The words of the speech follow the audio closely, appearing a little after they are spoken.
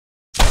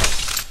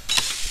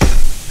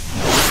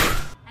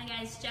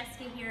guys,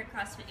 Jessica here at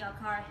CrossFit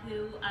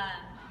Jääkarhu,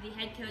 the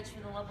head coach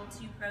for the Level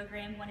 2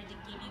 program. Wanted to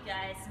give you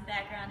guys some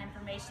background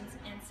information,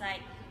 some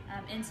insight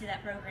into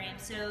that program.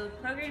 So the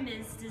program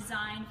is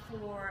designed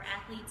for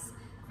athletes,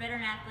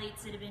 veteran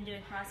athletes that have been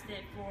doing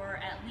CrossFit for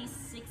at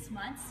least 6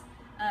 months.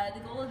 The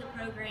goal of the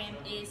program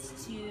is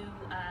to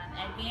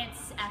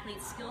advance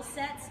athletes' skill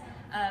sets.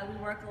 We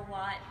work a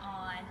lot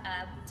on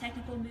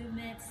technical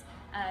movements,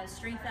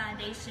 strength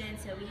foundation,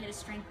 so we hit a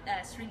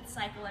strength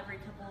cycle every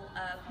couple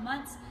of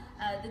months.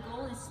 The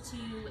goal is to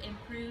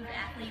improve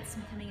athletes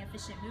becoming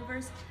efficient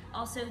movers,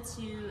 also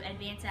to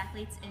advance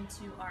athletes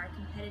into our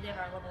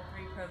Level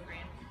 3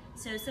 program.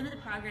 So some of the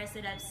progress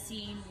that I've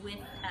seen with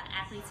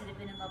athletes that have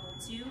been in Level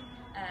 2,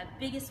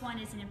 biggest one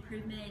is an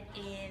improvement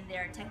in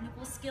their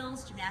technical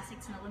skills,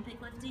 gymnastics and Olympic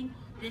lifting.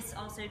 This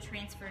also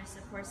transfers,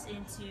 of course,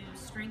 into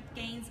strength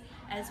gains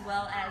as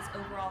well as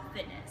overall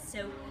fitness.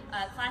 So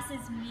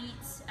classes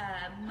meet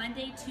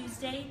Monday,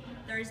 Tuesday,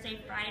 Thursday,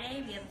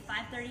 Friday. We have a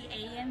 5:30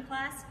 a.m.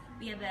 class.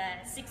 We have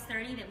a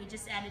 6:30 that we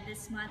just added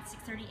this month,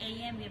 6:30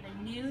 a.m. We have a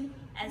noon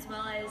as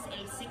well as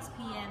a 6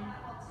 p.m.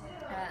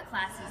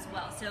 Class as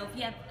well. So if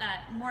you have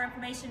more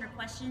information or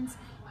questions,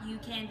 you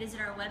can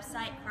visit our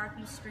website,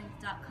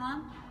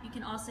 carhustrength.com. You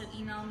can also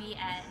email me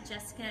at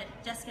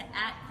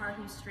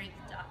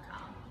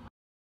jessica@carhustrength.com.